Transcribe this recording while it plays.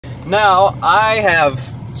Now, I have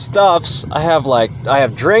stuffs. I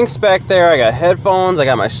have drinks back there. I got headphones. I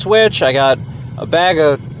got my Switch. I got a bag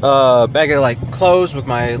of like clothes with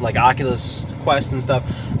my like Oculus Quest and stuff.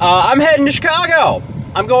 I'm heading to Chicago.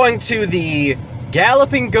 I'm going to the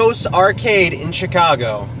Galloping Ghosts Arcade in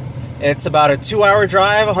Chicago. It's about a 2-hour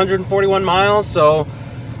drive, 141 miles, so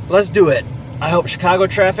let's do it. I hope Chicago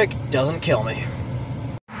traffic doesn't kill me.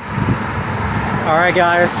 Alright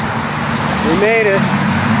guys, we made it.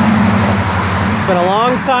 It's been a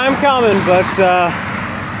long time coming, but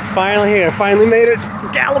it's finally here. Finally made it. The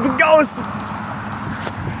Galloping Ghosts!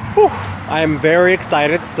 Whew. I am very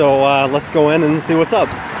excited, so let's go in and see what's up.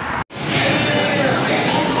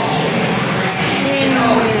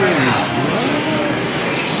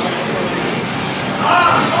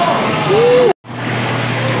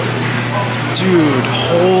 Dude,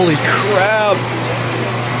 holy crap!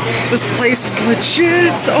 This place is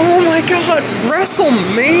legit! Oh my god!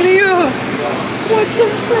 WrestleMania! What the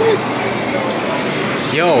frick?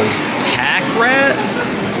 Yo, Pack Rat?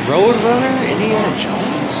 Roadrunner? Indiana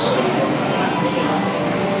Jones?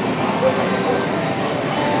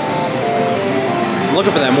 I'm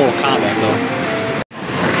looking for that Mortal Kombat though.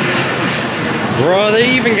 Bro, they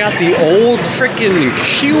even got the old frickin'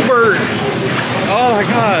 Q-Bert! Oh my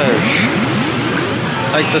gosh!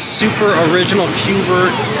 Like the super original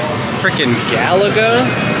Q-Bert frickin' Galaga,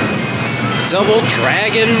 Double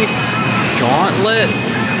Dragon, Gauntlet,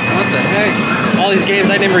 what the heck? All these games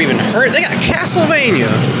I never even heard. They got Castlevania.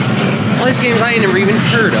 All these games I never even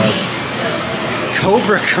heard of.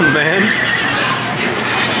 Cobra Command.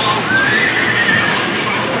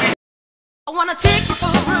 I wanna take you for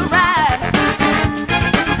a ride.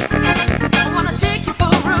 I wanna take you for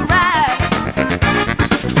a ride.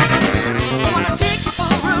 I wanna take you for a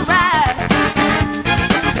ride.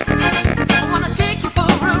 I wanna take you for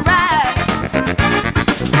a ride. I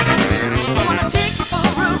wanna take you for a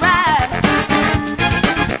ride.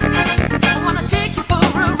 I wanna take you for a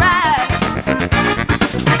ride. I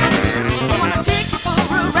wanna take you for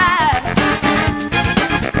a ride.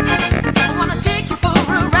 I wanna take you for a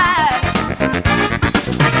ride. I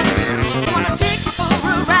wanna take you for a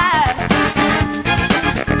ride.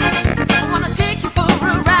 I wanna take you for a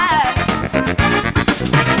ride.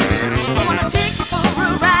 I wanna take you for a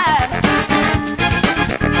ride.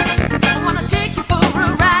 I wanna take you for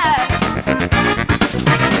a ride.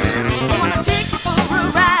 I wanna take you for a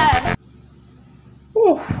ride.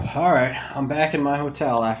 Whew, alright, I'm back in my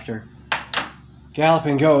hotel after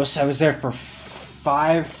Galloping Ghosts. I was there for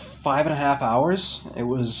five and a half hours. It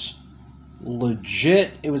was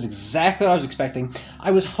legit. It was exactly what I was expecting. I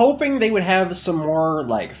was hoping they would have some more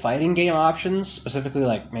like fighting game options, specifically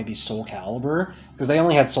like maybe Soul Calibur, because they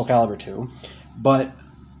only had Soul Calibur 2. But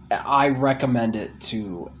I recommend it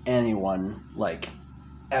to anyone, like,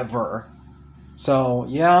 ever. So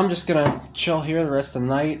yeah, I'm just gonna chill here the rest of the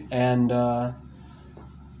night, and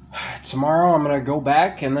tomorrow I'm gonna go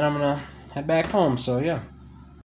back, and then I'm gonna head back home. So yeah.